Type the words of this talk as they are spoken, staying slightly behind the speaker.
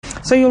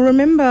So you'll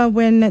remember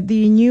when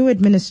the new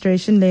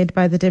administration led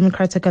by the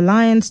Democratic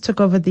Alliance took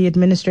over the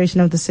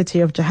administration of the City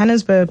of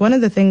Johannesburg, one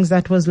of the things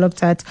that was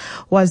looked at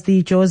was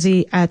the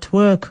Jozi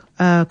Work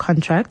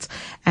contract.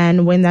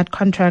 And when that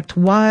contract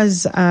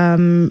was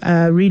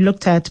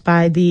re-looked at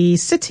by the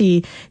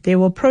city, there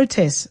were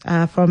protests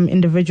from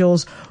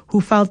individuals who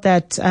felt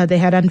that they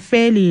had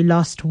unfairly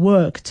lost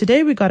work.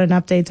 Today we got an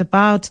update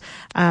about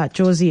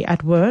Jozi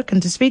Work,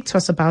 and to speak to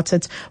us about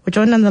it, we're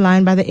joined on the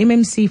line by the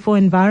MMC for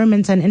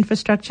Environment and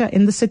Infrastructure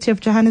in the City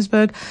of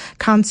Johannesburg,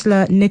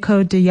 Councillor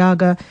Nico de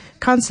Jaager.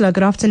 Councillor,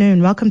 good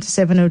afternoon. Welcome to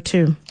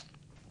 702.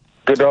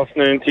 Good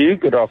afternoon to you.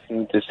 Good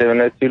afternoon to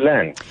 702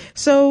 Land.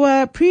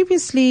 So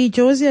previously,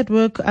 Jozi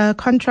Work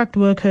contract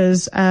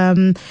workers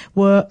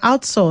were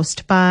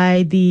outsourced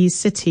by the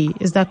city.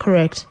 Is that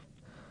correct?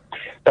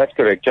 That's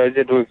correct.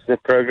 Jozi Work is a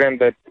program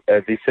that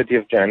the City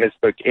of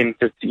Johannesburg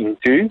entered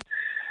into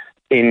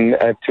in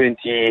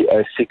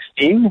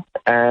 2016,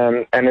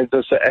 and it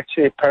was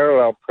actually a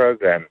parallel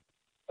program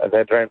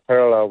that ran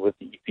parallel with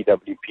the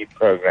EPWP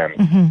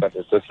program, but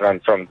it was run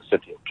from the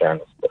City of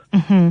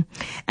Johannesburg.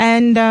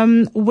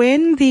 And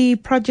when the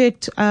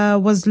project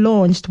was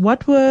launched,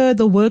 what were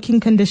the working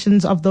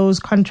conditions of those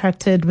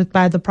contracted with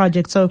by the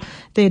project? So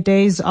their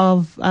days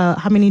of,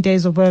 how many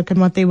days of work and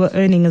what they were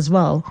earning as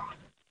well?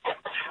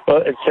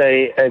 Well,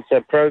 it's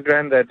a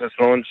program that was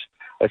launched,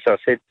 as I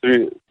said,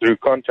 through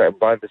contract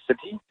by the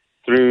city,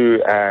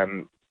 through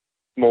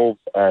small,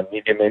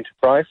 medium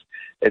enterprise.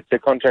 It's a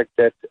contract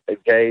that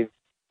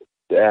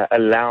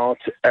allowed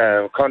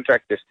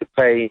contractors to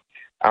pay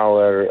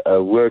our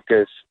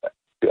workers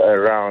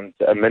around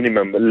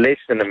less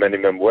than a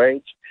minimum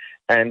wage,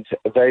 and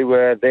they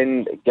were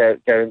then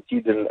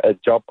guaranteed a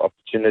job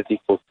opportunity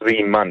for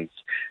 3 months.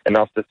 And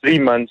after 3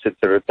 months, it's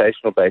a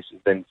rotational basis.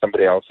 Then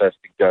somebody else has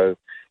to go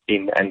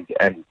in and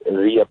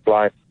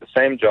reapply for the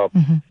same job,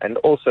 and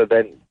also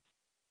then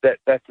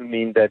that will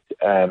mean that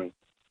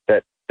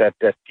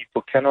that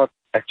people cannot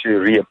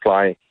actually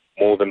reapply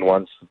more than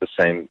once for the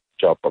same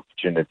job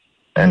opportunity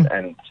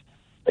and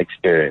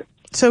experience.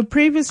 So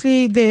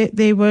previously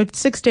they worked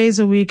 6 days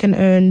a week and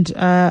earned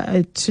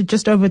to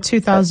just over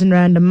 2,000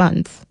 Rand a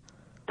month.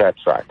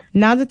 That's right.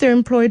 Now that they're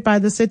employed by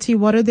the city,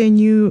 what are their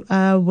new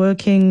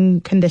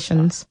working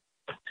conditions?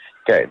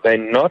 Okay, they're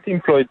not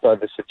employed by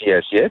the city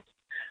as yet.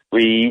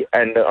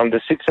 And on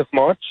the 6th of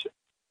March,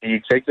 the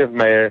executive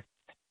mayor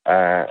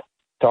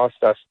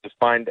tasked us to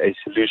find a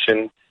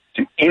solution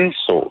to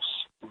insource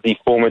the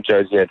former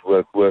Jozi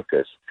Work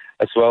workers,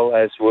 as well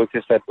as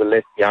workers that were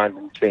left behind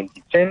in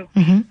 2010,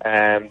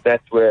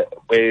 that were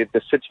where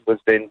the city was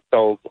then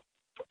told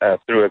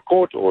through a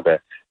court order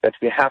that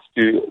we have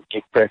to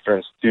give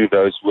preference to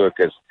those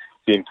workers,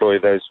 to employ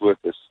those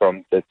workers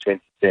from the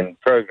 2010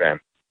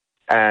 program.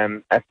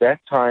 At that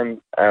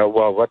time,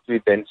 what we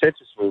then said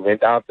is we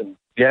went out and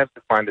we have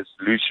to find a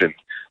solution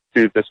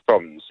to this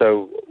problem.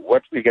 So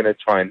what we're going to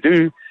try and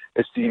do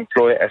is to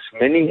employ as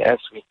many as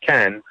we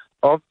can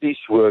of these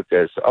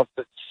workers, of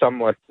the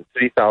somewhat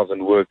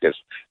 3,000 workers,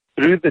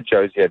 through the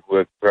Jozi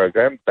Work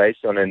program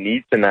based on a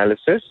needs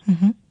analysis,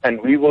 and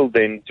we will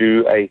then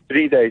do a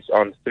 3 days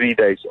on, 3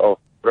 days off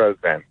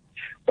program.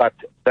 But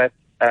that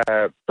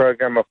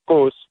program, of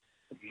course,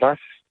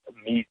 must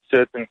meet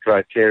certain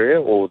criteria,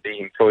 or the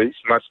employees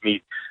must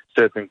meet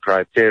certain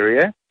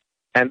criteria,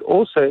 and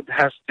also it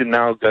has to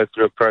now go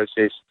through a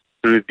process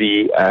through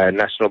the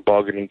National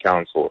Bargaining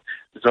Council.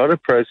 It's not a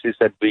process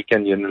that we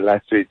can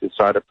unilaterally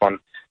decide upon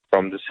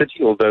from the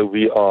city, although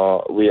we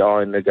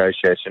are in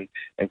negotiation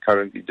and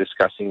currently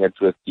discussing it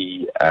with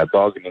the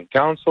Bargaining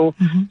Council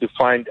to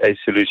find a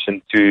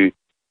solution to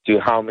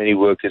how many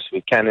workers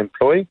we can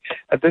employ.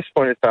 At this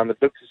point in time,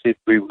 it looks as if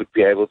we would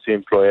be able to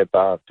employ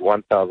about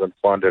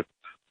 1,400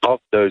 of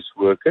those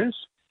workers.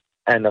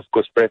 And of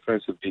course,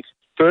 preference would be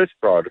first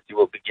priority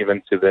will be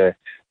given to the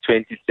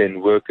 2010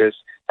 workers,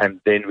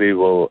 and then we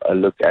will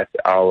look at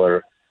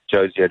our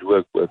Jozi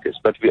Work workers.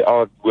 But we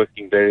are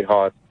working very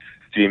hard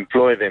to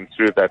employ them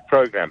through that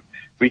program.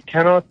 We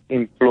cannot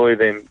employ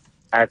them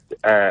at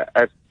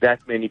that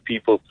many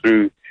people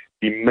through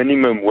the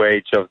minimum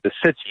wage of the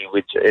city,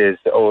 which is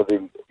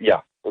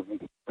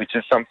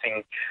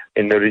something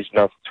in the region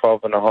of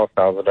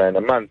 12,500 Rand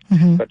a month.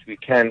 But we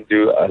can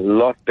do a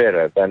lot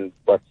better than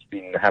what's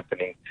been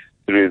happening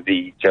through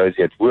the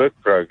Jozi Work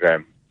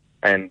program.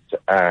 And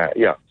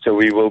so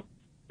we will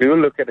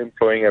look at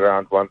employing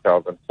around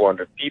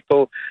 1,400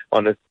 people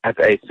at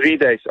a 3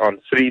 days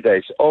on, 3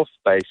 days off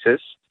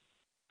basis,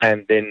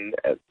 and then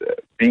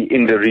be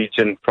in the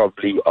region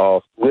probably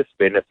of, with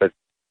benefit,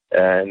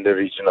 in the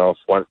region of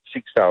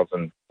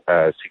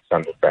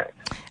 6,600 Rand.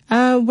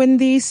 When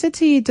the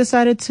city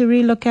decided to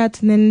relook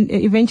at and then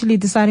eventually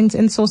deciding to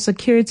insource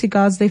security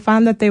guards, they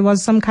found that there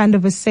was some kind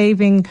of a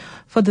saving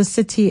for the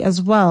city as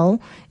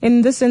well.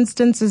 In this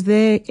instance, is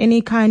there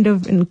any kind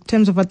of, in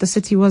terms of what the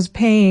city was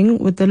paying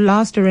with the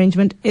last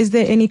arrangement, is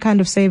there any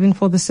kind of saving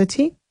for the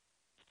city?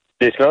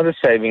 There's not a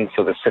saving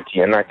for the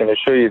city, and I can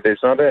assure you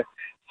there's not a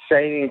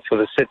saving for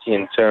the city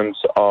in terms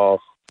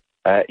of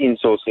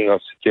insourcing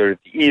of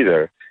security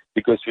either.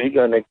 because we're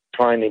going to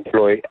try and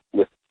employ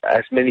with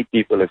as many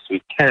people as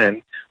we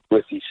can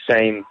with the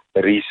same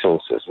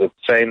resources, with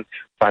the same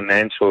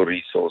financial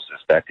resources,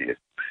 that is.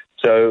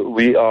 So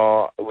we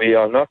are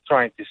not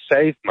trying to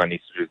save money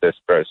through this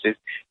process.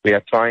 We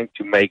are trying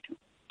to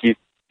give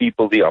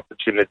people the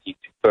opportunity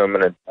to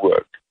permanent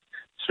work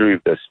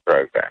through this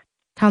program.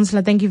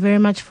 Councillor, thank you very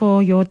much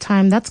for your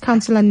time. That's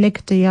Councillor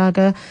Nico de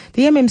Jaager,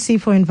 the MMC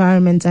for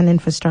Environment and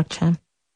Infrastructure.